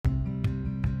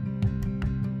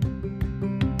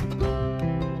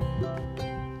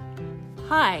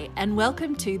Hi, and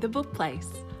welcome to The Book Place.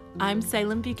 I'm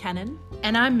Salem Buchanan.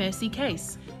 And I'm Mercy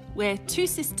Case. We're two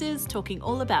sisters talking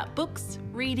all about books,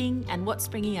 reading, and what's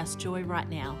bringing us joy right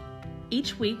now.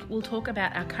 Each week, we'll talk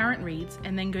about our current reads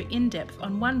and then go in depth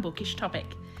on one bookish topic.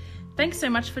 Thanks so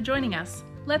much for joining us.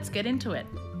 Let's get into it.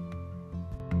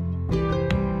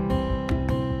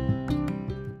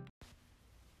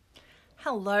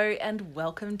 Hello, and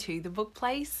welcome to The Book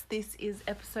Place. This is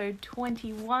episode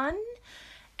 21,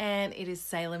 and it is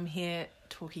Salem here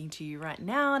talking to you right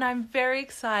now, and I'm very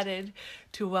excited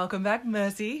to welcome back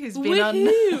Mercy, who's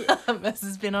been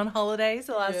Mercy's been on holidays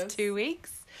the last 2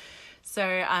 weeks. So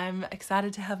I'm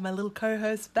excited to have my little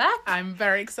co-host back. I'm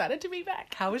very excited to be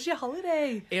back. How was your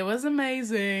holiday? It was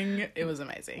amazing. It was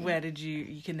amazing. Where did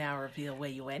you can now reveal where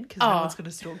you went, because no one's going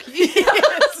to stalk you.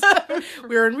 Yes.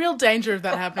 We were in real danger of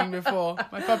that happening before.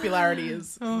 My popularity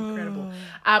is incredible.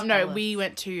 We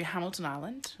went to Hamilton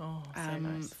Island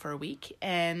nice. for a week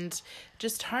and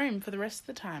just home for the rest of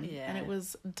the time. Yeah. And it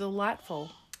was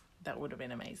delightful. That would have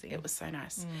been amazing. It was so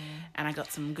nice. And I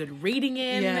got some good reading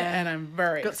in, Yeah. and I'm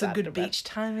very Got some excited good about beach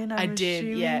time in, I did,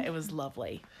 assuming. yeah, it was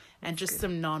lovely. And just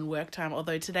some non-work time,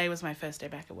 although today was my first day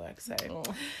back at work, so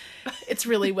it's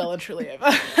really well and truly over.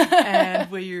 And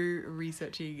were you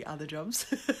researching other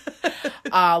jobs?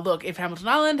 Look, if Hamilton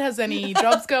Island has any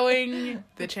jobs going,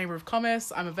 the Chamber of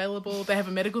Commerce, I'm available. They have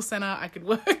a medical centre, I could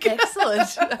work.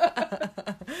 Excellent.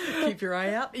 Keep your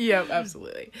eye out. Yeah,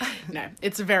 absolutely. No,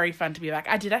 it's very fun to be back.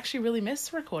 I did actually really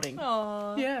miss recording.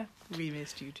 Oh, Yeah. we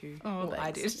missed you too. Oh, well,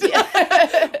 I did. thanks.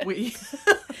 Yeah. We.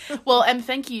 Well, and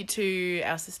thank you to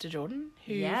our sister Jordan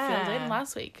who Yeah. filled in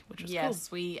last week, which was Yes,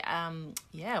 cool. we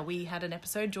had an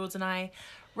episode, George and I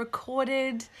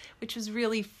recorded, which was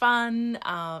really fun.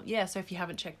 So if you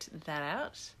haven't checked that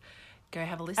out, go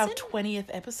have a listen. Our 20th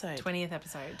episode. 20th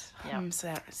episode. Yeah. I'm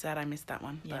sad I missed that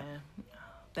one. Yeah. But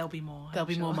There'll be more. there'll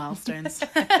be more milestones.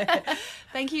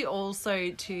 Thank you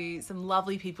also to some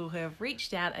lovely people who have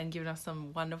reached out and given us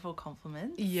some wonderful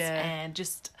compliments. Yeah. And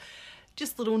just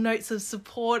little notes of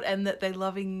support, and that they're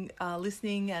loving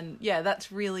listening. And yeah, that's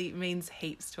really means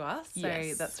heaps to us. So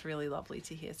Yes. that's really lovely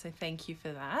to hear. So thank you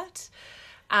for that.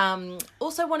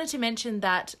 Also wanted to mention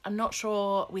that I'm not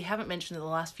sure, we haven't mentioned in the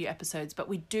last few episodes, but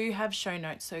we do have show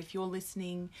notes. So if you're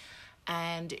listening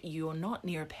and you're not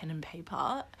near a pen and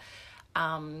paper,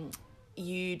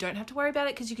 you don't have to worry about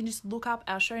it, because you can just look up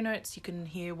our show notes. You can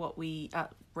hear what we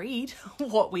read,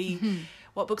 what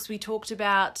books we talked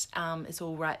about. It's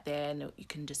all right there, and you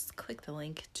can just click the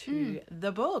link to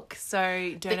the book. So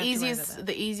don't have to worry about that.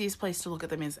 The easiest place to look at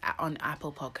them is on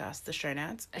Apple Podcasts, the show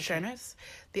notes.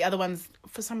 The other ones,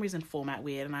 for some reason, format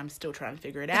weird, and I'm still trying to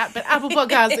figure it out. But Apple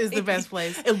Podcasts is the best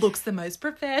place. It looks the most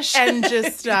professional. And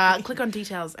just click on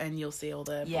details, and you'll see all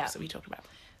the books that we talked about.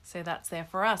 So that's there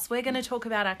for us. We're going to talk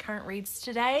about our current reads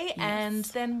today, and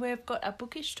then we've got a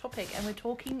bookish topic, and we're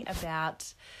talking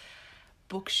about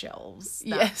bookshelves.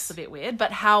 That's a bit weird,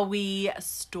 but how we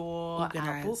store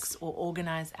our books or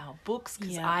organize our books,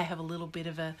 because I have a little bit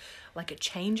of a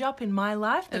change up in my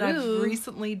life that I've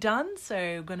recently done. So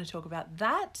we're going to talk about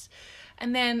that.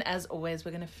 And then, as always,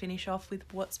 we're going to finish off with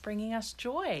what's bringing us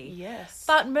joy. Yes.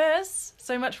 But Merce,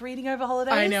 so much reading over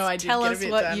holidays. I know, I did Tell get a us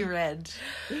bit what done. you read.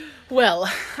 Well,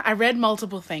 I read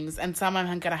multiple things, and some I'm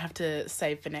going to have to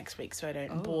save for next week so I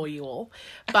don't bore you all.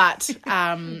 But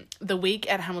the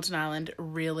week at Hamilton Island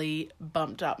really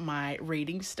bumped up my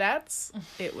reading stats.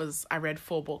 I read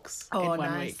 4 books in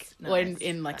 1 week. Well,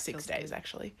 in 6 days,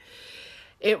 actually.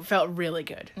 It felt really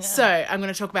good. Yeah. So I'm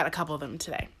going to talk about a couple of them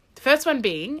today. The first one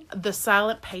being The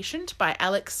Silent Patient by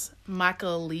Alex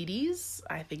Michaelides,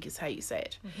 I think is how you say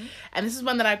it. Mm-hmm. And this is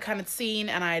one that I've kind of seen,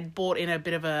 and I had bought in a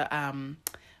bit of a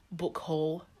book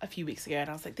haul a few weeks ago, and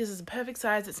I was like, this is a perfect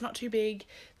size, it's not too big,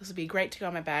 this would be great to go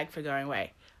in my bag for going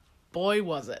away. Boy,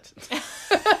 was it.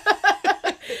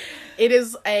 It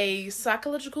is a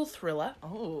psychological thriller.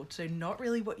 Oh, so not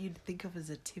really what you'd think of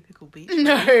as a typical beach.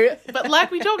 No, but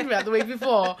like we talked about the week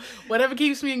before, whatever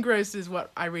keeps me engrossed is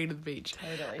what I read at the beach.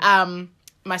 Totally.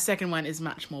 My second one is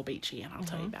much more beachy, and I'll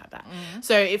tell you about that. Mm-hmm.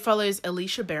 So it follows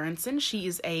Alicia Berenson. She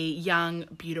is a young,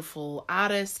 beautiful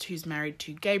artist who's married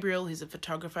to Gabriel, who's a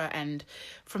photographer, and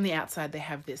from the outside they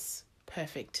have this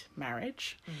perfect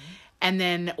marriage. Mm-hmm. And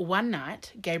then one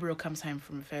night, Gabriel comes home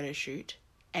from a photo shoot,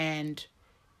 and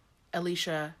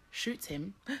Alicia shoots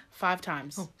him 5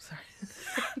 times. Oh, sorry.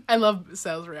 I love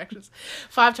sales reactions.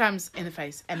 5 times in the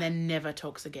face, and then never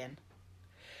talks again.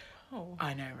 Oh.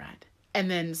 I know, right?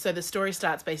 And then, so the story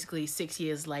starts basically 6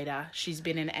 years later. She's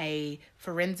been in a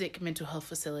forensic mental health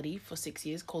facility for 6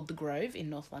 years called The Grove in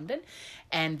North London.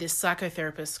 And this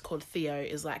psychotherapist called Theo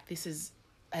is like,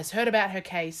 has heard about her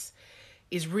case,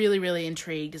 is really, really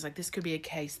intrigued. Is like, this could be a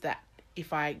case that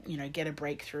if I, get a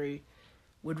breakthrough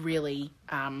would really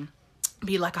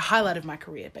be like a highlight of my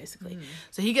career, basically.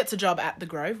 So he gets a job at the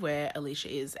Grove where Alicia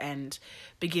is and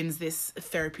begins this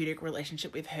therapeutic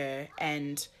relationship with her,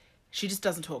 and she just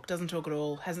doesn't talk at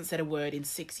all, hasn't said a word in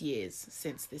 6 years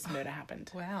since this murder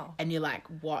happened. Wow. And you're like,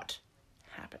 what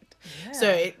happened? Yeah. So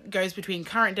it goes between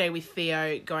current day with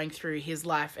Theo going through his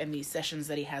life and these sessions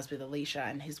that he has with Alicia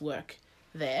and his work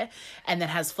there, and then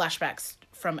has flashbacks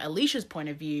from Alicia's point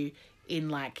of view in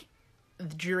like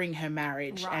during her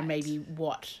marriage and maybe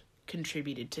what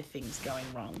contributed to things going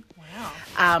wrong.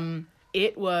 Wow.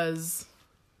 It was,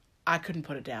 I couldn't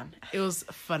put it down. It was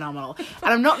phenomenal.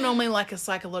 And I'm not normally like a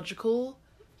psychological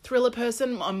thriller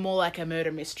person. I'm more like a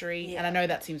murder mystery. Yeah. And I know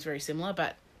that seems very similar,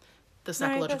 but the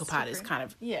psychological part is kind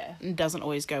of, doesn't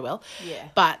always go well. Yeah.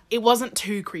 But it wasn't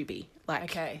too creepy. Like,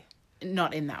 okay.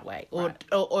 Not in that way. Or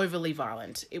overly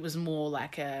violent. It was more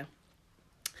like a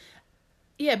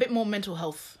bit more mental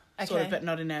health sort of, but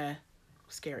not in a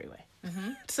scary way.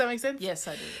 Mm-hmm. Does that make sense? Yes,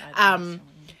 I do.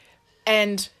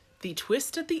 And the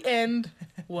twist at the end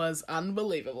was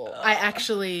unbelievable. I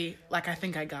actually, I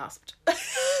think I gasped.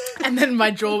 And then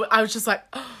my jaw, I was just like,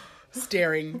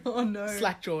 staring,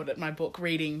 slack-jawed at my book,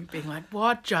 reading, being like,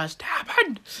 what just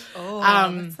happened? Oh,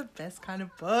 that's the best kind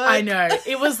of book. I know.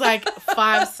 It was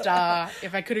 5-star.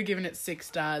 If I could have given it 6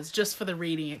 stars, just for the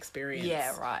reading experience.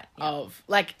 Yeah, right. Yeah. Of,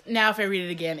 now if I read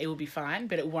it again, it will be fine,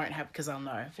 but it won't have, because I'll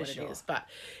know what it is. But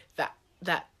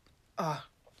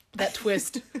that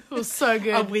twist was so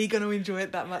good. Are we going to enjoy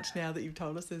it that much now that you've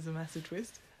told us there's a massive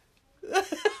twist?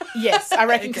 Yes, I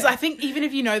reckon, because I think even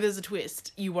if you know there's a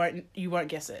twist, you won't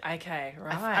guess it. Okay,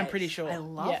 right. I'm pretty sure. I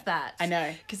love that. I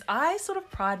know. Because I sort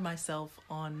of pride myself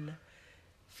on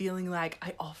feeling like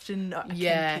I often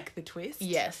can pick the twist.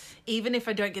 Yes. Even if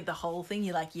I don't get the whole thing,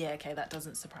 you're like, okay, that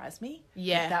doesn't surprise me.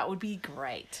 Yeah. That would be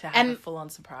great to have a full-on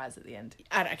surprise at the end.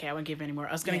 I won't give any more.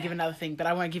 I was going to give another thing, but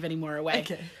I won't give any more away.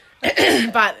 Okay.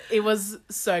 But it was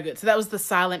so good. So that was The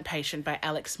Silent Patient by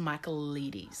Alex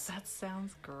Michaelides. That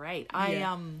sounds great. I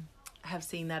have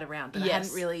seen that around, but I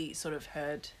hadn't really sort of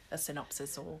heard a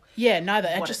synopsis or neither.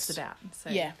 what it's about. So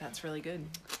that's really good.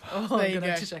 Oh, there I'm you going to go.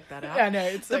 have to check that out. I know.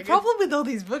 It's so the problem with all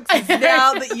these books is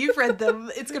now that you've read them,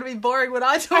 it's going to be boring when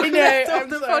I talk about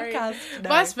the podcast. No.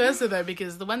 Vice versa, though,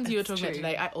 because the ones you were talking about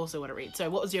today, I also want to read. So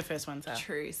what was your first one, Sarah?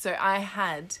 True. So I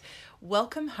had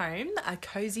Welcome Home, a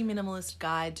cozy minimalist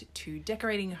guide to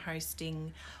decorating and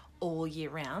hosting all year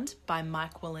round by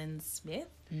Michaelyn Smith.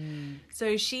 So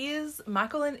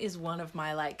Michaelyn is one of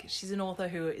my, she's an author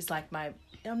who is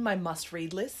on my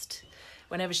must-read list.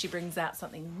 Whenever she brings out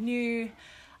something new,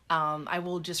 I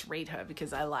will just read her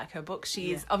because I like her books.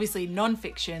 She is obviously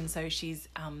non-fiction, so she's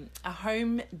a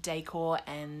home decor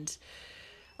and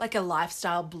a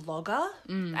lifestyle blogger.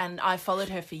 And I followed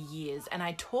her for years, and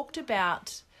I talked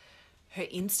about her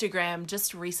Instagram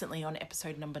just recently on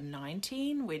episode number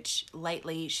 19, which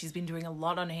lately she's been doing a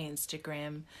lot on her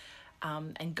Instagram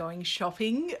and going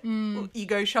shopping. You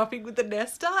go shopping with the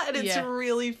Nesta, and it's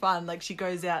really fun. She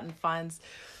goes out and finds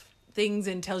things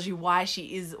and tells you why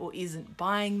she is or isn't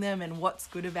buying them and what's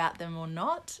good about them or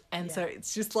not. And so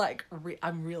it's just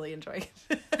I'm really enjoying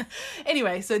it.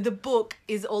 Anyway, so the book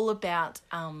is all about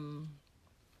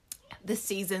the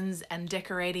seasons and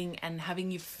decorating and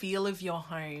having your feel of your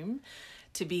home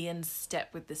to be in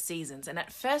step with the seasons. And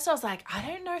at first I was like, I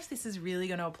don't know if this is really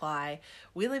going to apply.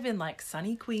 We live in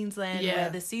sunny Queensland where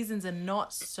the seasons are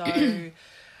not so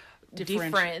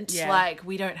different.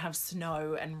 We don't have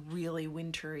snow and really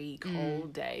wintry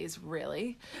cold days,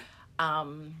 really. So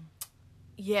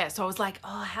I was like,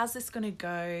 how's this going to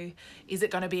go? Is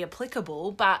it going to be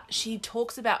applicable? But she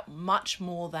talks about much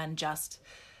more than just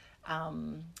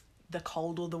the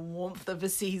cold or the warmth of a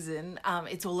season.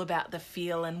 It's all about the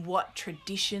feel and what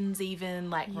traditions even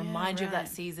remind you of that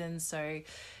season. So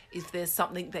if there's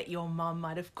something that your mum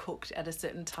might have cooked at a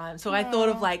certain time. So I thought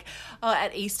of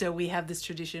at Easter we have this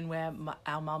tradition where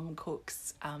our mum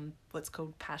cooks what's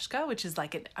called pashka, which is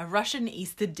a Russian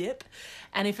Easter dip.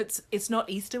 And if it's not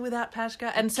Easter without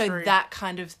pashka. And so that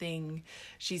kind of thing,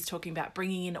 she's talking about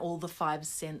bringing in all the 5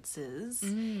 senses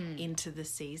into the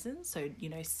season. So,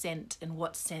 scent and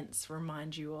what scents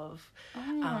remind you of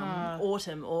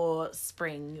autumn or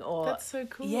spring or... That's so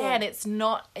cool. Yeah, and it's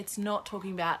not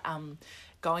talking about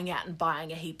going out and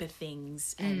buying a heap of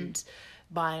things and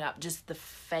buying up just the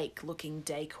fake looking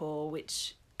decor,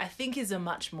 which I think is a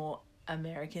much more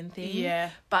American thing. Yeah.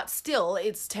 But still,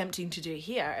 it's tempting to do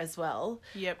here as well.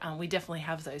 Yep. We definitely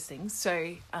have those things.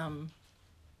 So, so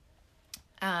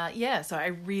I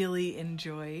really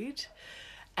enjoyed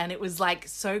And it was like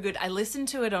so good. I listened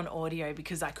to it on audio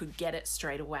because I could get it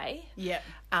straight away. Yep.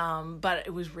 But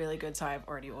it was really good, so I've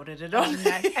already ordered it on.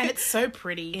 And it's so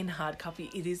pretty. In hard copy.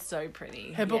 It is so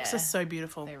pretty. Her books are so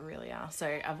beautiful. They really are.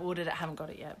 So I've ordered it, haven't got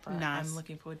it yet, but nice. I'm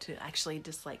looking forward to actually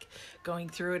just like going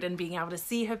through it and being able to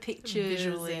see her pictures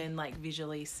visually. And like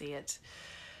visually see it.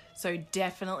 So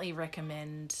definitely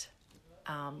recommend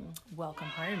Welcome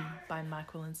Home by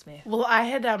Mike Willem-Smith. Well, I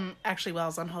had actually, while I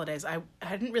was on holidays, I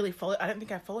hadn't really followed. I don't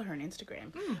think I follow her on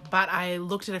Instagram, but I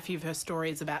looked at a few of her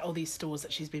stories about all these stores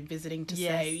that she's been visiting to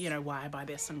say, you know, why I buy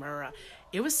this and rah.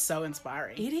 It was so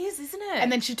inspiring. It is, isn't it? And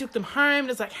then she took them home. And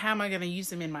it's like, how am I going to use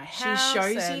them in my house? She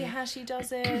shows you how she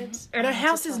does it. And her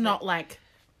house is not like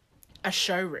a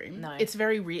showroom. No. It's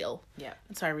very real. Yeah.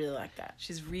 And so I really like that.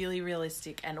 She's really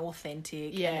realistic and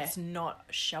authentic. Yeah. And it's not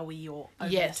showy or over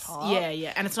Yes. the top.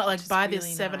 Yeah. And it's not like buy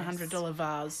this really $700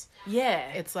 vase. Yeah.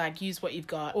 It's like use what you've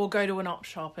got. Or go to an op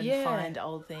shop and find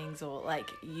old things, or like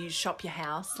you shop your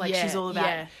house. Like Yeah, she's all about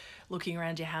yeah. looking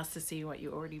around your house to see what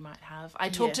you already might have. I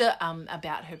talked to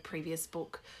about her previous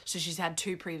book. So she's had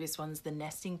two previous ones, The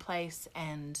Nesting Place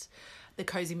and The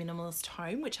Cozy Minimalist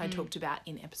Home, which I talked about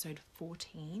in episode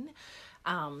 14.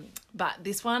 But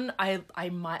this one, I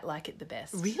might like it the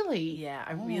best. Really? Yeah,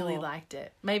 I really liked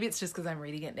it. Maybe it's just because I'm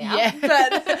reading it now. Yeah.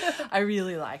 But I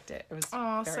really liked it. It was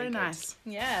Oh, very so good. nice.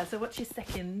 Yeah, so what's your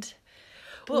second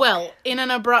book? Well, in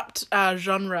an abrupt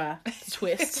genre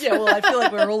twist. Yeah, well, I feel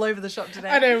like we're all over the shop today.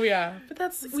 I know we are.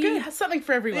 But we good. have something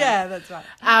for everyone. Yeah, that's right.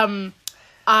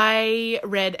 I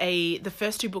read the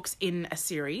first two books in a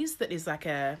series that is like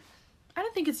I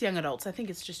don't think it's young adults. I think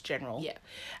it's just general.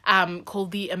 Yeah.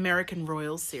 Called the American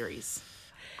Royals series.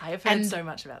 I have heard so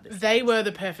much about this. They were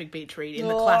the perfect beach read in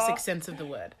the classic sense of the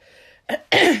word.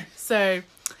 So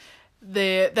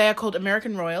they are called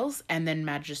American Royals, and then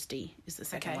Majesty is the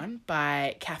second one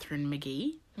by Catherine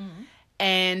McGee.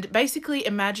 And basically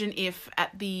imagine if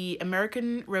at the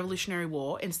American Revolutionary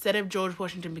War, instead of George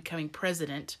Washington becoming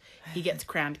president, he gets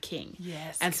crowned king.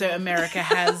 Yes. And so America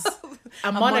has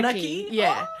a monarchy.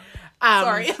 Yeah.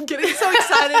 Sorry, I'm getting so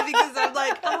excited because I'm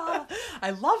like, I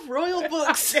love royal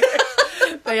books.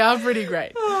 They are pretty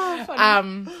great. Oh,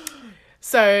 funny.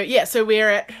 So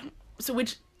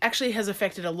which actually has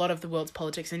affected a lot of the world's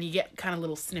politics, and you get kind of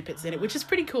little snippets in it, which is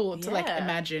pretty cool to like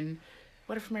imagine.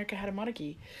 What if America had a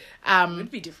monarchy? It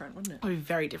would be different, wouldn't it? It would be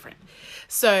very different.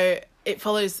 So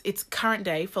it's current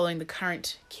day, following the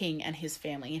current king and his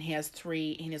family, and he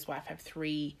and his wife have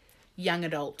 3 young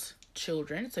adult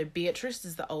children. So Beatrice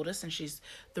is the oldest, and she's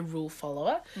the rule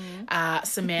follower.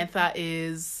 Samantha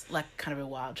is like kind of a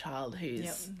wild child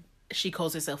she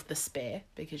calls herself the spare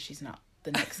because she's not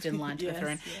the next in line to the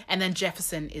throne. Yeah. And then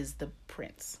Jefferson is the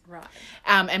prince. Right.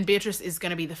 And Beatrice is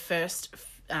going to be the first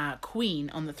queen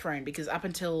on the throne, because up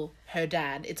until her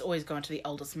dad, it's always gone to the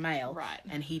oldest male. Right.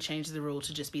 And he changed the rule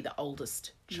to just be the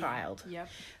oldest child. Yep.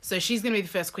 So she's going to be the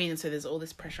first queen, and so there's all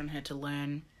this pressure on her to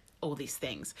learn all these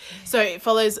things. So it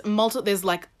follows there's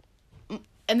like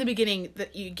in the beginning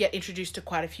that you get introduced to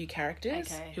quite a few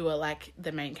characters who are like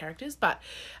the main characters, but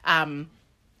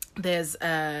there's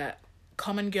a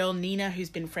common girl, Nina, who's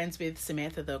been friends with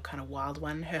Samantha, the kind of wild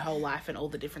one, her whole life, and all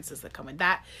the differences that come with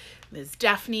that. There's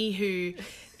Daphne, who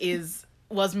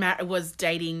was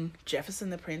dating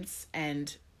Jefferson the prince,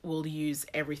 and will use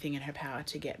everything in her power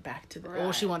to get back to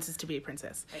all she wants is to be a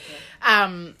princess.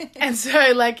 And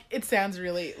so like it sounds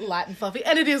really light and fluffy,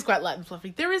 and it is quite light and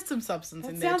fluffy. There is some substance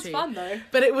in there too. Sounds fun though.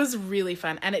 But it was really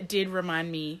fun, and it did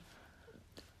remind me,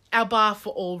 our bar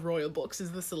for all royal books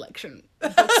is the selection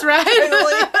books, right?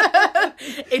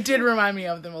 It did remind me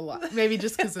of them a lot. Maybe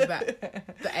just because of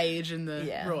that, the age and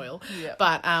the royal. Yeah.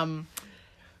 But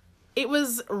it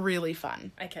was really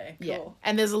fun. Okay, cool. Yeah.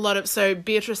 And there's a lot of... So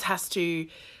Beatrice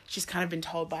she's kind of been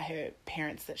told by her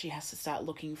parents that she has to start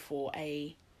looking for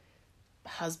a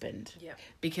husband. Yeah.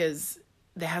 Because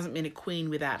there hasn't been a queen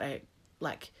without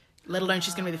let alone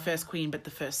she's going to be the first queen, but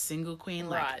the first single queen,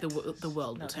 like the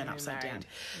world will turn upside down.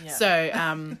 Yeah.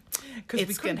 So, because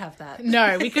we couldn't have that.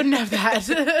 No, we couldn't have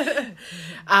that.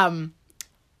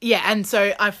 Yeah, and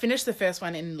so I finished the first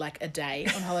one in like a day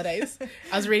on holidays.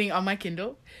 I was reading on my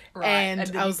Kindle,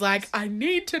 and I was like, I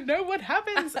need to know what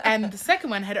happens. And the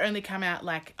second one had only come out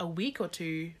like a week or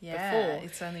two before.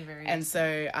 It's only very And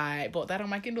so I bought that on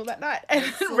my Kindle that night and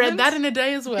read that in a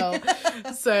day as well.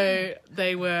 So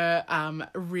they were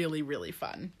really, really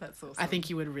fun. That's awesome. I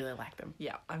think you would really like them.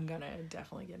 Yeah, I'm going to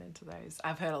definitely get into those.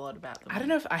 I've heard a lot about them. I don't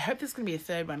know I hope there's going to be a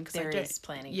third one. Because there is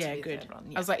planning to be a third one.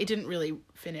 Yeah. I was like, it didn't really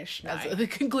finish as the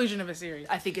conclusion of a series.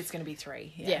 I think it's going to be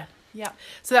 3. Yeah. Yeah.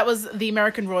 So that was the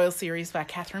American Royal series by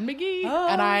Catherine McGee. Oh,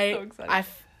 and I'm so excited.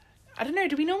 I don't know,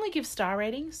 do we normally give star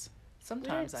ratings?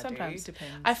 Sometimes I do.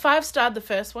 Depends. I 5-starred the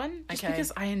first one just Okay.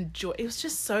 because it was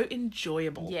just so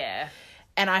enjoyable. Yeah.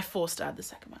 And I 4-starred the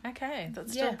second one. Okay,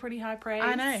 that's still pretty high praise.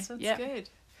 I know. That's good.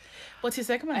 What's your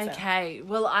second one, Sarah? Okay,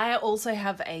 well, I also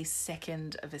have a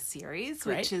second of a series,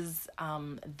 Great. which is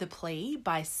The Plea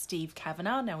by Steve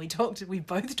Kavanagh. Now, we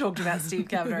both talked about Steve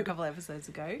Kavanagh a couple episodes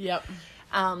ago. Yep.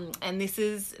 And this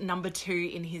is number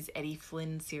 2 in his Eddie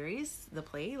Flynn series, The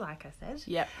Plea, like I said.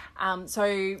 Yep.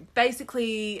 So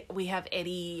basically, we have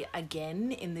Eddie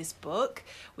again in this book.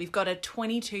 We've got a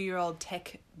 22-year-old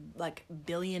tech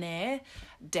billionaire,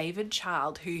 David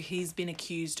Child, who he's been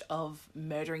accused of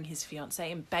murdering his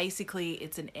fiancée, and basically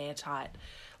it's an airtight,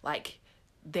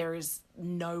 there is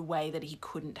no way that he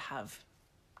couldn't have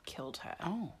killed her.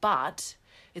 Oh. But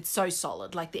it's so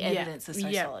solid, the evidence is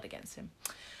so solid against him.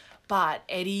 But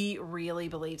Eddie really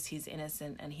believes he's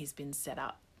innocent and he's been set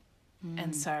up.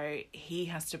 And so he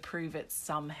has to prove it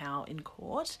somehow in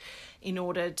court in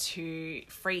order to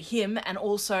free him, and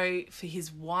also for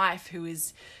his wife, who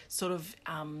is sort of,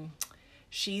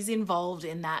 she's involved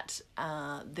in that,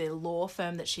 the law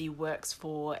firm that she works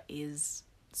for is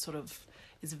a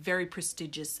very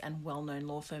prestigious and well-known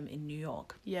law firm in New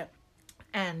York. Yep.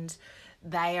 And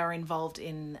they are involved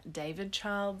in David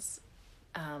Child's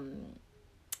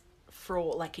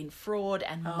fraud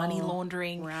and money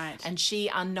laundering. Right. And she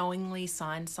unknowingly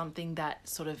signed something that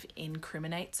sort of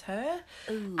incriminates her,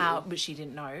 but she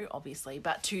didn't know, obviously.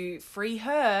 But to free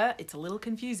her, it's a little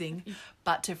confusing,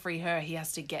 but to free her, he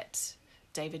has to get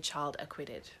David Child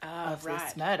acquitted of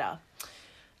this murder.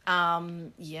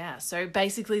 So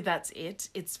basically that's it.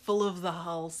 It's full of the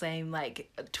whole same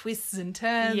twists and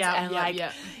turns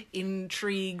and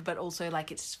intrigue, but also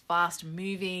it's fast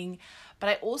moving. But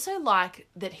I also like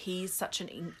that he's such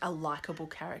a likable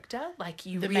character.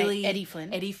 Eddie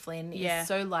Flynn. Eddie Flynn is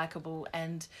so likable,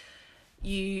 and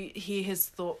you hear his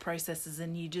thought processes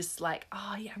and you just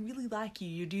I really like you.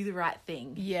 You do the right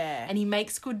thing. Yeah. And he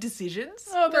makes good decisions.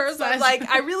 Oh, that's nice.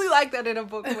 I really like that in a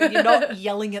book when you're not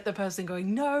yelling at the person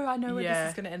going, no, I know where this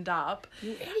is going to end up.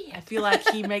 You idiot. I feel like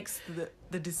he makes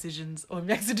the decisions, or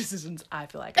makes the decisions I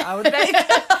feel like I would make.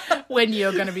 When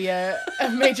you're going to be a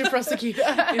major prosecutor.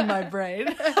 In my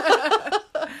brain.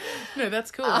 No, that's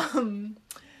cool.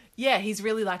 Yeah, he's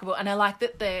really likable. And I like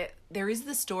that there is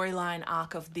the storyline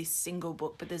arc of this single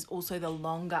book, but there's also the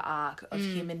longer arc of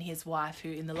him and his wife,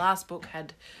 who in the last book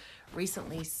had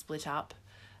recently split up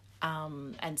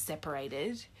and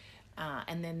separated.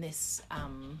 And then this,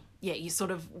 you're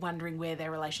sort of wondering where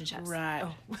their relationship is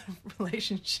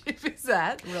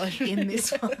at in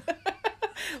this one.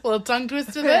 Well, tongue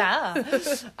twister there.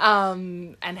 Yeah.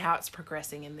 And how it's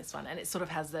progressing in this one. And it sort of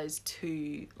has those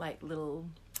two, little...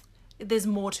 There's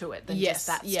more to it than just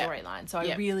that storyline. So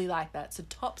I really like that. It's a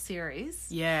top series.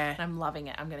 Yeah. And I'm loving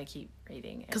it. I'm going to keep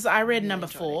reading it. Because I read number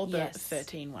 4, the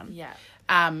 13 one. Yeah.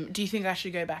 Do you think I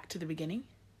should go back to the beginning?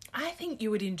 I think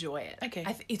you would enjoy it. Okay.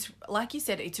 It's like you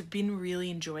said, it's been really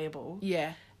enjoyable.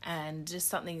 Yeah. And just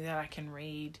something that I can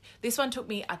read. This one took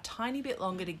me a tiny bit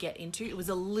longer to get into. It was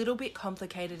a little bit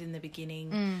complicated in the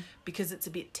beginning because it's a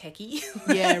bit techie.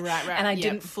 Yeah, right. And I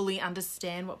didn't fully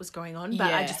understand what was going on,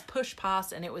 but I just pushed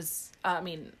past, and it was,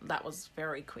 that was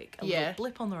very quick. A little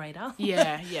blip on the radar.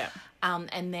 Yeah.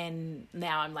 And then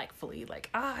now I'm fully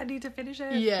I need to finish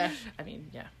it. Yeah.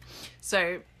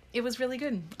 So it was really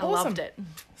good. I Awesome. loved it.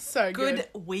 So good.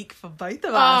 Good week for both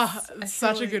of us.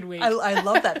 Such a good week. I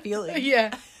love that feeling.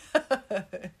 Yeah.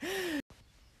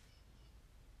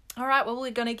 All right, well,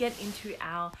 we're going to get into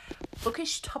our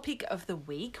bookish topic of the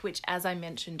week, which, as I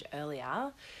mentioned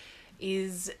earlier,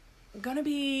 is going to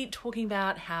be talking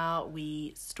about how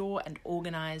we store and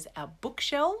organize our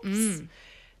bookshelves.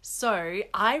 So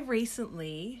I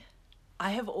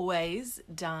have always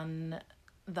done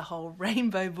the whole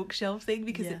rainbow bookshelf thing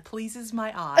because it pleases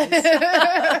my eyes.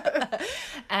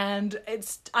 And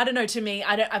I don't know, to me,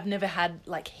 I've never had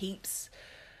heaps.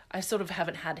 I sort of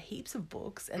haven't had heaps of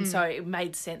books, and so it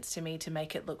made sense to me to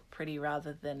make it look pretty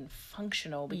rather than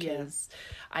functional, because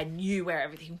I knew where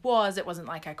everything was. It wasn't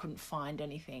like I couldn't find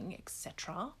anything,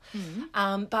 etc.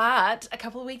 But a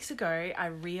couple of weeks ago, I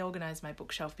reorganized my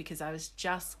bookshelf because I was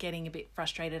just getting a bit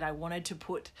frustrated. I wanted to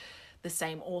put the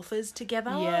same authors together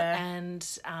and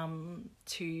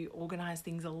to organize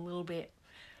things a little bit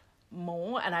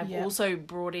more. And I've also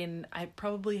brought in,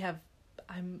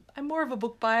 I'm more of a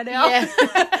book buyer now,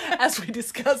 as we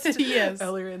discussed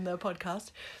earlier in the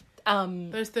podcast.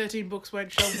 Those 13 books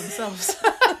won't shelve themselves.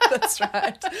 That's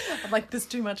right. I'm like, there's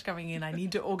too much coming in. I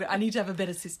need to have a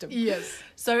better system. Yes.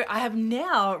 So I have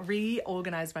now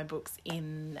reorganized my books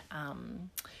in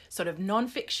sort of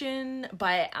non-fiction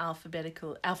by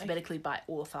alphabetically by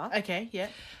author. Okay, yeah.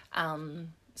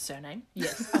 Surname.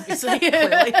 Yes, obviously.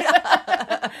 Clearly.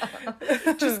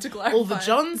 Just to clarify. All the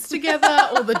Johns together,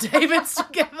 all the Davids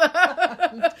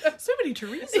together. So many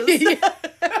Teresas.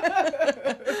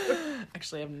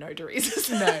 Actually, I have no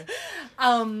Teresas.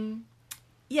 No.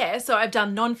 Yeah, so I've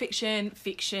done non-fiction,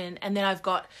 fiction, and then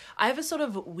I have a sort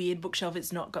of weird bookshelf.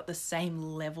 It's not got the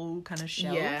same level kind of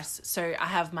shelves. Yeah. So I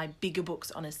have my bigger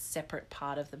books on a separate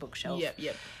part of the bookshelf.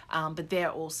 Yep. But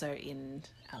they're also in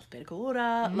alphabetical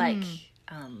order.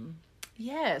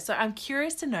 Yeah, so I'm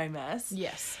curious to know, Mess.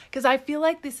 Yes. Because I feel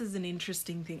like this is an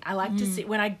interesting thing. I like to see,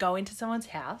 when I go into someone's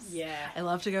house, Yeah. I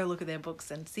love to go look at their books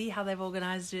and see how they've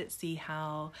organised it, see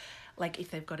how, like,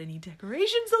 if they've got any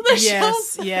decorations on their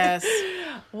shelves. Yes.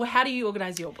 Well, how do you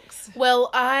organise your books? Well,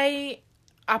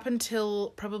 up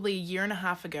until probably a year and a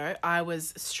half ago, I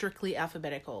was strictly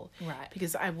alphabetical. Right.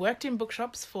 Because I worked in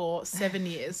bookshops for 7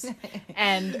 years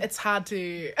and it's hard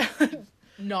to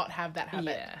not have that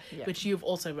habit, Yeah. which you've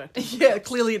also worked in. Yeah,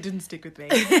 clearly it didn't stick with me.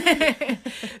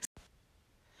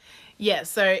 Yeah,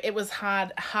 so it was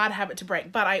hard habit to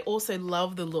break, but I also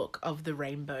love the look of the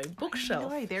rainbow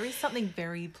bookshelf. No, there is something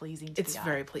very pleasing to It's the eye.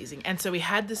 very pleasing. And so we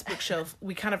had this bookshelf,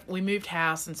 we moved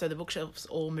house, and so the bookshelves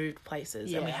all moved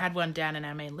places. And we Yeah. had one down in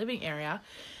our main living area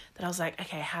that I was like,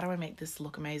 okay, how do I make this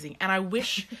look amazing? And I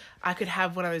wish I could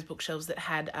have one of those bookshelves that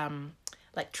had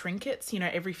like trinkets,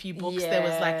 every few books there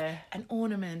was like Yeah. an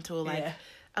ornament or like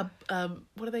Yeah.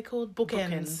 what are they called?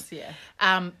 Bookends. Yeah.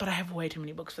 But I have way too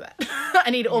many books for that. I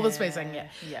need all the space I can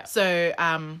get. Yeah. So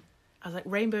I was like,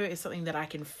 rainbow is something that I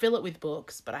can fill it with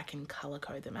books, but I can colour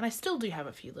code them. And I still do have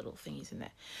a few little thingies in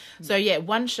there. So yeah,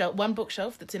 one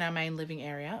bookshelf that's in our main living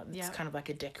area. It's kind of like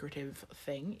a decorative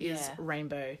thing is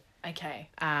rainbow. Okay.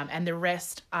 And the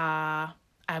rest are...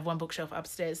 I have one bookshelf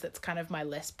upstairs that's kind of my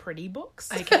less pretty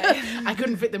books. Okay. I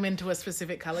couldn't fit them into a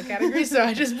specific colour category, so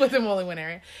I just put them all in one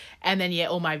area. And then,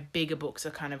 all my bigger books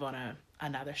are kind of on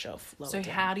another shelf lower So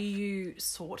down. how do you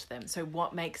sort them? So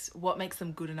what makes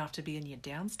them good enough to be in your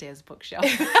downstairs bookshelf?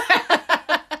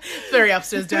 It's very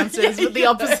upstairs, downstairs, but the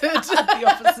opposite. The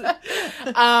opposite.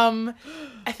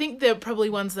 I think they're probably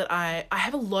ones that I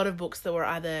have a lot of books that were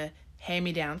either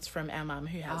hand-me-downs from our mum,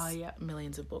 who has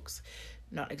millions of books.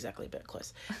 Not exactly, but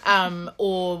close.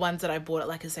 Or ones that I bought at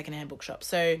like a secondhand bookshop.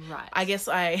 So I guess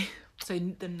So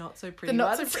the not so pretty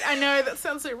ones. I know, that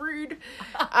sounds so rude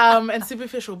and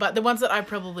superficial. But the ones that I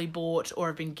probably bought or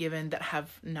have been given that have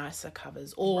nicer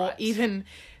covers or even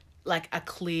like a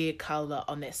clear colour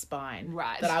on their spine.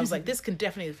 Right. That I was like, this can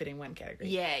definitely fit in one category.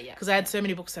 Yeah. Because I had so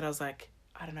many books that I was like,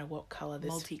 I don't know what colour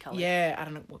this... Multicolour. Yeah, I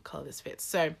don't know what colour this fits.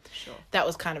 So that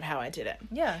was kind of how I did it.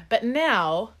 Yeah. But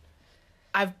now...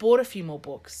 I've bought a few more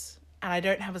books and I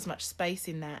don't have as much space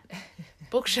in that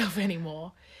bookshelf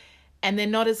anymore. And they're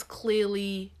not as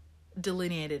clearly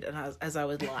delineated as I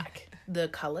would like, the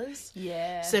colours.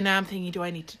 Yeah. So now I'm thinking, do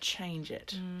I need to change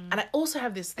it? And I also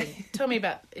have this thing. Tell me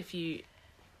about if you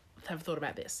have thought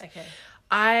about this.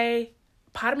 Okay.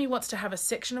 Part of me wants to have a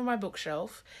section of my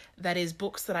bookshelf that is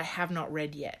books that I have not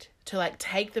read yet. To like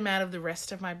take them out of the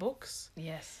rest of my books.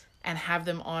 Yes. And have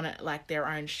them on like their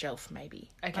own shelf, maybe.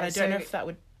 Okay, but I don't know if that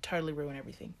would totally ruin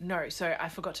everything. No, so I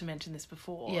forgot to mention this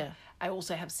before. Yeah. I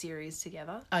also have series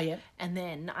together. Oh, yeah? And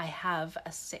then I have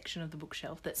a section of the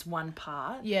bookshelf that's one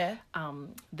part. Yeah.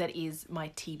 That is my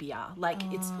TBR. Like,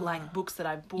 it's like books that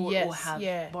I've bought or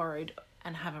have borrowed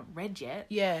and haven't read yet.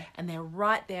 Yeah. And they're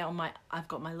right there on I've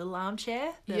got my little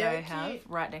armchair that I have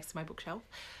right next to my bookshelf.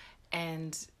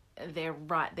 And... they're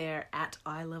right there at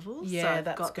eye level. Yeah, so I've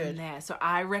that's got good. them there. So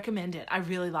I recommend it. I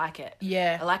really like it.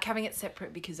 Yeah. I like having it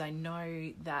separate because I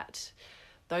know that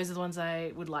those are the ones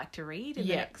I would like to read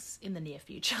in the near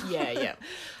future. Yeah.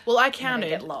 Well, I counted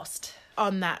get lost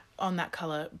on that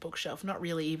colour bookshelf, not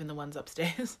really even the ones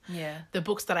upstairs. Yeah. The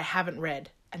books that I haven't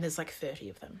read, and there's like 30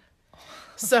 of them.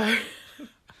 So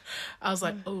I was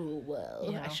like, oh,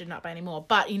 well, I should not buy any more.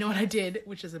 But you know what I did,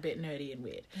 which is a bit nerdy and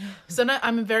weird. So no,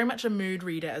 I'm very much a mood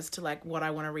reader as to like what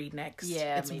I want to read next.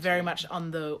 Yeah, it's me very too. much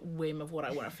on the whim of what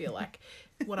I want to feel like.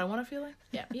 What I want to feel like?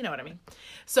 Yeah, you know what I mean.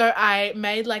 So I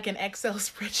made like an Excel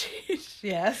spreadsheet.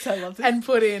 Yes, I love this. And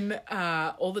put in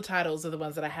all the titles of the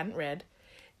ones that I hadn't read.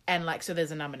 And like, so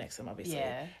there's a number next to them, obviously.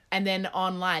 Yeah. And then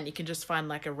online, you can just find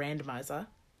like a randomizer.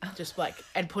 Just like,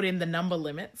 and put in the number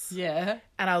limits. Yeah.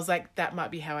 And I was like, that might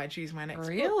be how I choose my next book.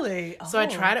 Really? So I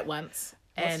tried it once.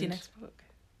 What's and your next book?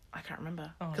 I can't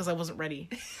remember because I wasn't ready.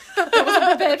 I wasn't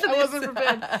prepared for this. I wasn't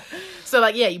prepared. So,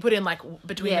 like, you put in, like,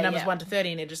 between the numbers 1 to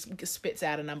 30 and it just spits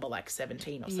out a number like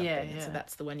 17 or something. Yeah. So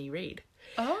that's the one you read.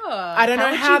 Oh, I don't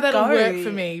know how that'll work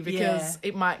for me because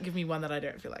it might give me one that I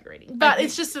don't feel like reading. But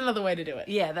it's just another way to do it.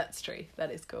 Yeah, that's true.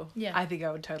 That is cool. Yeah. I think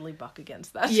I would totally buck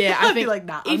against that. Yeah, I'd be like,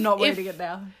 nah, I'm not reading it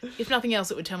now. If nothing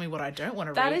else, it would tell me what I don't want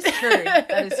to read. That is true.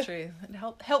 That is true.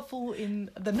 Helpful in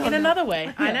another way.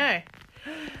 Yeah. I know.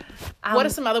 What are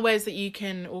some other ways that you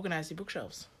can organise your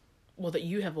bookshelves? Or that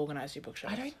you have organised your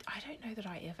bookshelves? I don't know that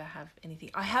I ever have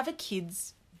anything. I have a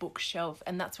kids' bookshelf,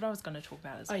 and that's what I was going to talk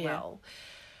about as well.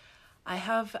 I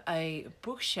have a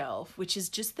bookshelf, which is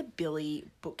just the Billy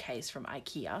bookcase from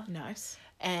IKEA. Nice.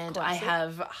 And classic. I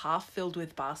have half filled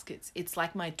with baskets. It's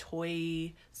like my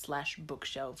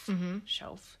toy/bookshelf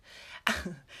shelf.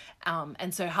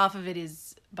 And so half of it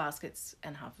is baskets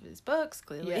and half of it is books,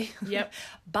 clearly. Yep.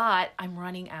 But I'm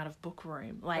running out of book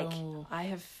room. Like, I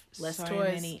have less so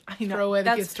toys. Many. I know, throw away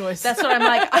the kids' toys. That's what I'm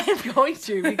like, I am going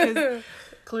to, because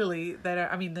clearly they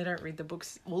don't read the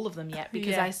books, all of them yet,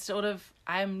 because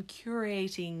I'm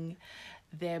curating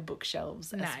their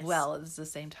bookshelves as well at the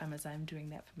same time as I'm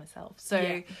doing that for myself.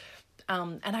 So,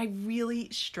 and I really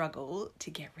struggle to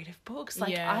get rid of books.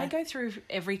 Like, I go through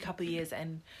every couple of years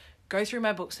and go through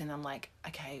my books and I'm like,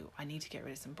 okay, I need to get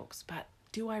rid of some books, but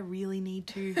do I really need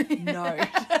to? No.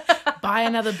 Buy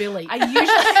another Billy.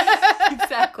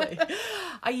 Exactly.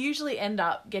 I usually end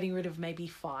up getting rid of maybe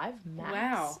 5 max.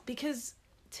 Wow. Because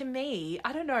to me,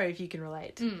 I don't know if you can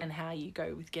relate and how you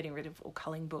go with getting rid of or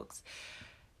culling books.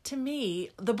 To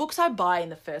me, the books I buy in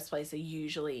the first place are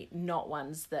usually not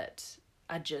ones that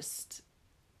are just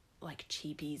like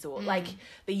cheapies or like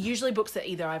they're usually books that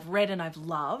either I've read and I've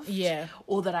loved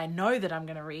or that I know that I'm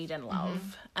going to read and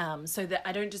love, so that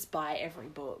I don't just buy every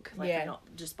book, like I'm not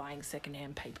just buying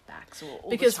secondhand paperbacks or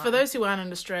because for those who aren't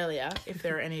in Australia, if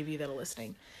there are any of you that are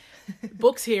listening,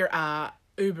 books here are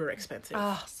uber expensive.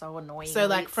 Oh, so annoying. So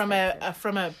like from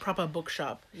a proper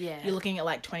bookshop, you're looking at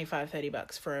like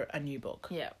 $25-$30 for a new book.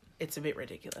 Yeah. It's a bit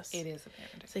ridiculous. It is a bit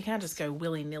ridiculous. So you can't just go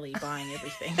willy-nilly buying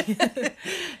everything.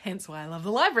 Hence why I love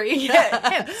the library.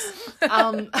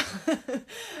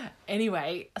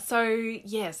 Anyway, so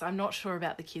yes, I'm not sure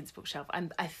about the kids' bookshelf.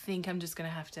 I think I'm just going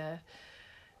to have to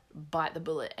bite the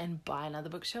bullet and buy another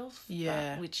bookshelf.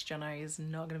 Yeah. Which Jono is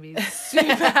not going to be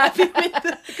super happy with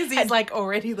because he's like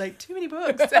already like too many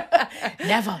books.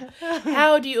 Never.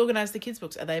 How do you organise the kids'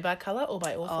 books? Are they by colour or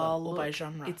by author or by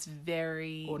genre? It's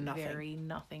very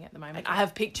nothing at the moment. Okay. I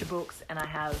have picture books and I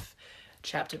have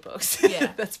chapter books.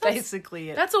 Yeah. That's basically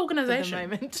it. That's organisation. At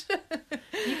the moment.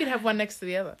 You could have one next to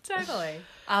the other. Totally.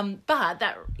 But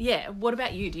what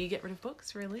about you? Do you get rid of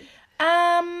books, really?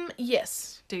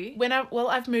 Yes. Do you?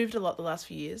 I've moved a lot the last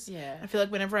few years. Yeah. I feel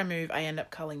like whenever I move, I end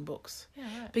up culling books. Yeah,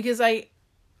 right. Because I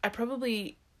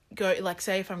probably go, like,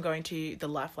 say if I'm going to the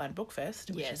Lifeline Book Fest,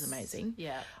 which is amazing.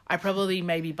 Yeah. I probably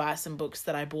maybe buy some books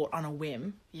that I bought on a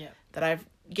whim. Yeah. That I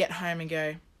get home and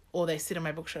go, or they sit on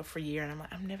my bookshelf for a year and I'm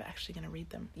like, I'm never actually going to read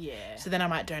them. Yeah. So then I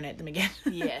might donate them again.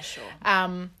 Yeah, sure.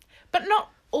 But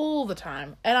not all the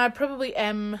time. And I probably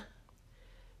am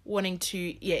wanting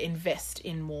to invest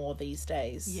in more these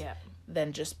days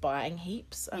than just buying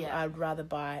heaps. I'd rather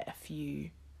buy a few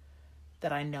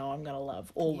that I know I'm going to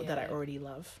love or that I already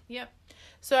love. Yep.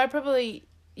 So I probably,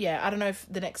 I don't know if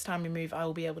the next time we move I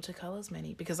will be able to cull as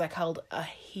many because I culled a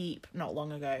heap not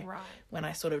long ago when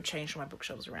I sort of changed my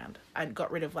bookshelves around. I got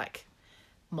rid of like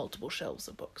multiple shelves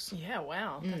of books. Yeah,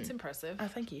 wow. That's impressive. Oh,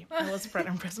 thank you. I was quite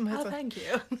impressed with myself. Oh, thank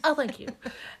you. Oh, thank you.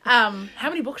 How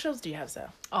many bookshelves do you have,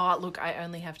 Sal? Oh, look, I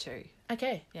only have 2.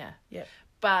 Okay. Yeah. Yep.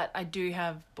 But I do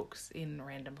have books in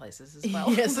random places as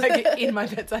well. Yes. Like in my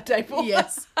bedside table.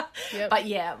 Yes. Yep. But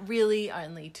really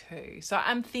only 2. So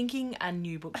I'm thinking a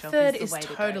new bookshelf is the way to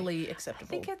go. Totally acceptable. I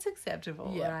think it's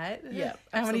acceptable, right? Yeah.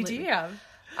 How many do you have?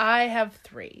 I have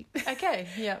 3. Okay,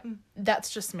 yeah. That's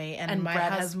just me. And my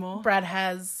Brad has more? Brad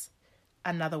has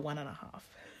another 1.5.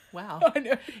 Wow. I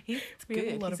know. He's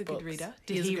good. He's a good reader.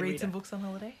 Did he read some books on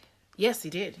holiday? Yes, he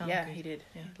did. Oh, yeah, good. he did.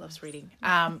 Yeah, he loves reading.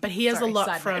 But he has a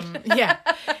lot from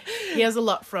he has a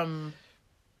lot from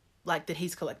like that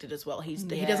he's collected as well. He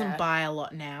doesn't buy a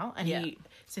lot now, and he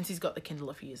since he's got the Kindle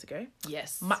a few years ago.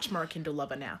 Yes, much more a Kindle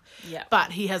lover now. Yeah,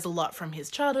 but he has a lot from his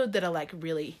childhood that are like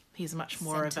really. He's much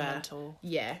more sentimental.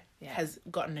 Of a has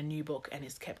gotten a new book and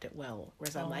has kept it well.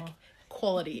 Whereas I'm like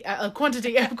quality,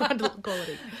 quantity,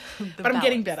 quality. But I'm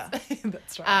getting better.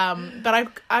 That's right. But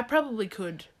I probably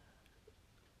could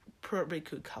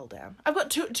cull down. I've got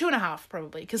 2.5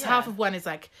 probably because half of one is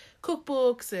like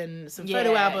cookbooks and some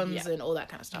photo albums and all that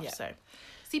kind of stuff. So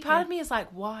see, part of me is like,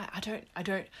 why?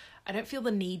 I don't feel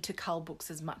the need to cull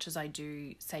books as much as I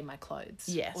do, say, my clothes.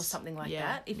 Yes. Or something like Yeah.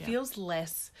 that. It Yeah. feels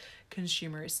less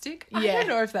consumeristic. Yeah. I don't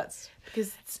know if that's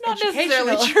Because it's not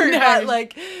necessarily educational. true, No. but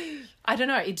like, I don't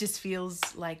know. It just feels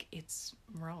like it's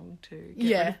wrong to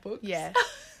get rid of books. Yeah.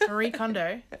 Marie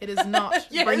Kondo, it is not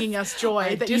Yes. bringing us joy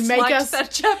I that you make disliked us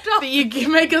that chapter. that you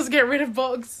make us get rid of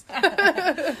books.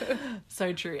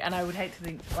 So true. And I would hate to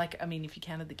think, like, I mean, if you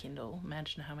counted the Kindle,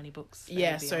 imagine how many books. there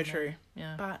Yeah, would be so on there. true.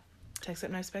 Yeah. But takes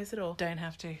up no space at all. Don't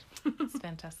have to. It's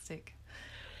fantastic.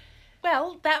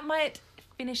 Well, that might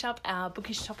finish up our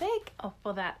bookish topic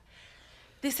for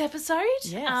this episode.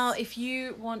 Yes. If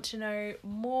you want to know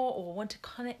more or want to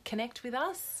connect with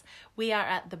us, we are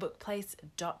at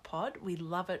thebookplace.pod. We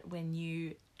love it when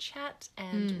you chat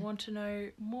and want to know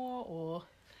more or...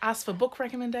 Ask for book For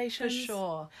recommendations.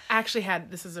 sure. I actually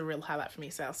this is a real highlight for me,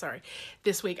 Sal, sorry.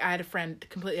 This week I had a friend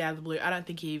completely out of the blue, I don't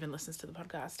think he even listens to the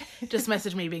podcast, just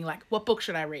messaged me being like, what book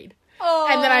should I read? Oh,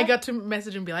 And then I got to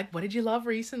message and be like, what did you love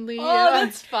recently? Oh,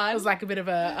 that's fun. It was like a bit of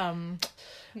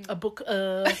a book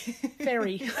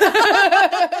fairy.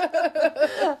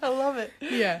 I love it.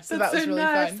 Yeah, so That's that was really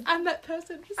nice. fun. I'm that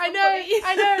person. For I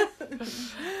know.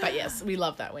 But yes, we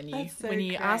love that when you That's so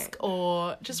great. ask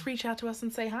or just reach out to us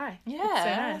and say hi. Yeah,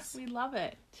 It's so nice. we love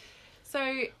it.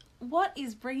 So, what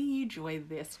is bringing you joy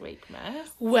this week, Mass?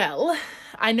 Well,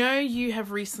 I know you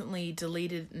have recently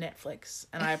deleted Netflix,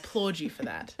 and I applaud you for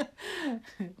that.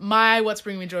 My what's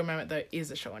bringing me joy moment, though,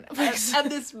 is a show on Netflix. And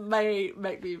this may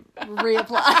make me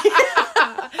reapply.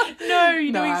 No,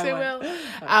 you're No, doing I so won't.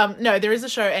 well. No, there is a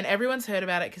show, and everyone's heard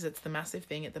about it because it's the massive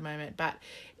thing at the moment, but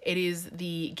it is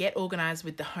the Get Organised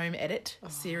with the Home Edit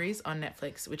series on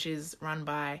Netflix, which is run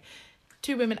by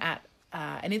two women at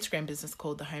an Instagram business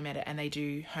called The Home Edit, and they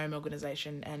do home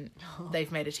organisation, and they've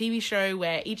made a TV show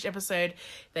where each episode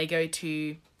they go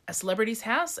to a celebrity's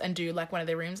house and do like one of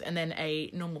their rooms, and then a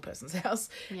normal person's house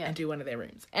and do one of their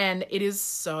rooms. And it is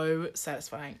so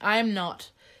satisfying. I am not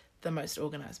the most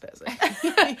organised person.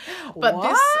 But What?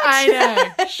 this,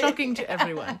 I know, shocking to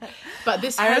everyone. But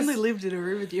this I has only lived in a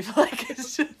room with you for like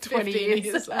 20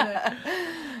 years. I know.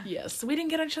 Yes, we didn't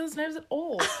get on each other's nerves at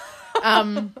all.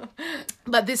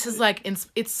 But this is like,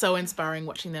 it's so inspiring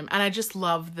watching them. And I just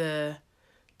love the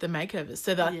makeovers.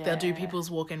 So that they'll do Yeah.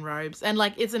 people's walk-in robes. And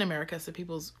like, it's in America, so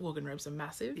people's walk-in robes are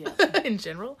massive in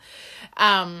general.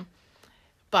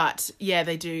 But yeah,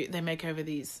 they make over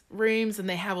these rooms, and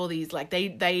they have all these, like,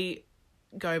 they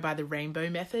go by the rainbow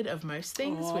method of most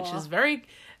things, which is very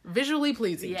visually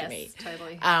pleasing to me.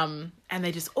 Totally. And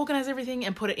they just organize everything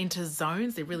and put it into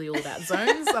zones. They're really all about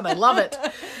zones, and I love it.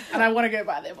 And I want to go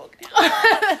buy their book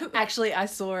now. Actually, I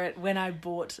saw it when I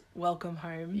bought Welcome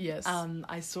Home. Yes.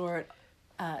 I saw it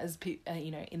as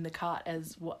in the cart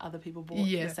as what other people bought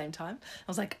Yeah. at the same time. I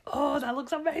was like, oh, that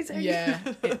looks amazing. Yeah.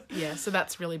 So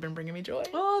that's really been bringing me joy.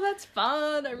 Oh, that's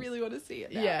fun. I really want to see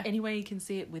it now. Yeah. Any way you can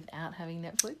see it without having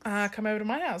Netflix? Come over to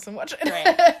my house and watch it.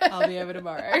 Great. I'll be over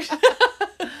tomorrow.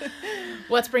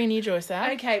 What's bringing you joy,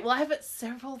 Sam? Okay, well, I have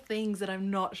several things that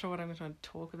I'm not sure what I'm going to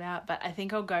talk about, but I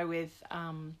think I'll go with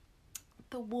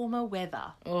the warmer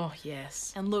weather. Oh,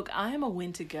 yes. And look, I am a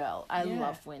winter girl. I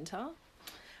love winter.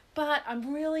 But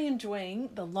I'm really enjoying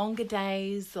the longer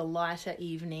days, the lighter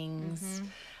evenings,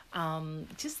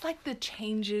 just like the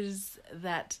changes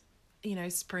that,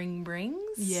 spring brings.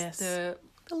 Yes. The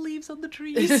leaves on the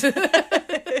trees.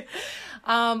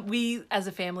 We, as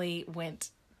a family, went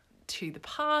to the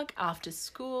park after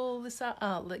school this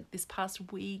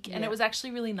past week, and it was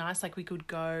actually really nice. Like, we could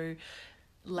go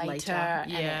later.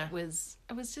 And it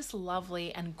was just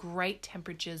lovely and great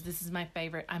temperatures. This is my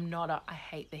favorite. I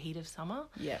hate the heat of summer.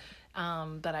 Yeah.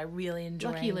 But I really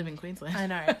enjoy. Lucky you live in Queensland. I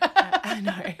know. I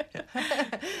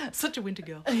know. Such a winter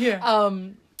girl. Yeah.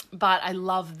 But I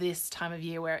love this time of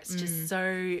year where it's just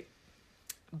so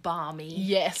balmy.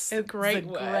 Yes. It's great a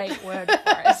word. great word for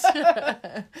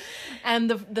it. And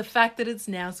the fact that it's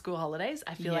now school holidays,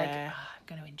 I feel like I'm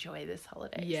going to enjoy this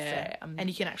holiday. Yeah. So, and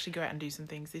you can actually go out and do some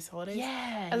things this holidays.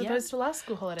 yeah. As opposed to last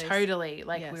school holidays. Totally.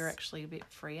 Like, Yes. we're actually a bit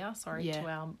freer. Sorry Yeah. to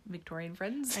our Victorian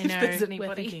friends. I if know. there's We're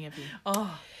anybody. thinking of you.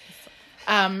 Oh,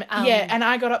 And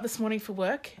I got up this morning for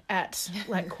work at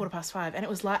like 5:15, and it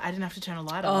was light. I didn't have to turn a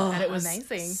light on, and it was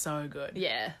amazing. so good.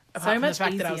 yeah. Apart so from much the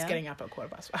fact easier. that I was getting up at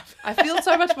 5:15. I feel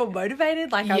so much more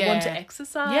motivated. Like, I want to Yeah.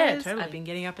 exercise. Yeah, totally. I've been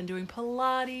getting up and doing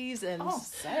Pilates and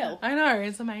Sale. I know,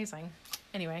 it's amazing.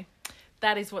 Anyway,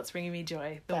 that is what's bringing me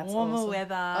joy. The That's warmer awesome.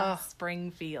 weather,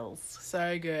 spring feels.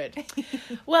 So good.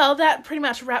 Well, that pretty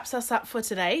much wraps us up for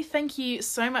today. Thank you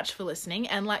so much for listening.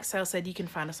 And like Sale said, you can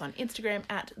find us on Instagram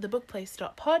at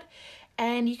thebookplace.pod.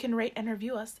 And you can rate and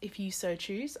review us if you so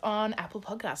choose on Apple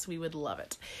Podcasts. We would love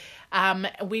it.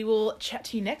 We will chat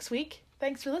to you next week.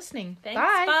 Thanks for listening. Thanks.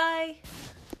 Bye.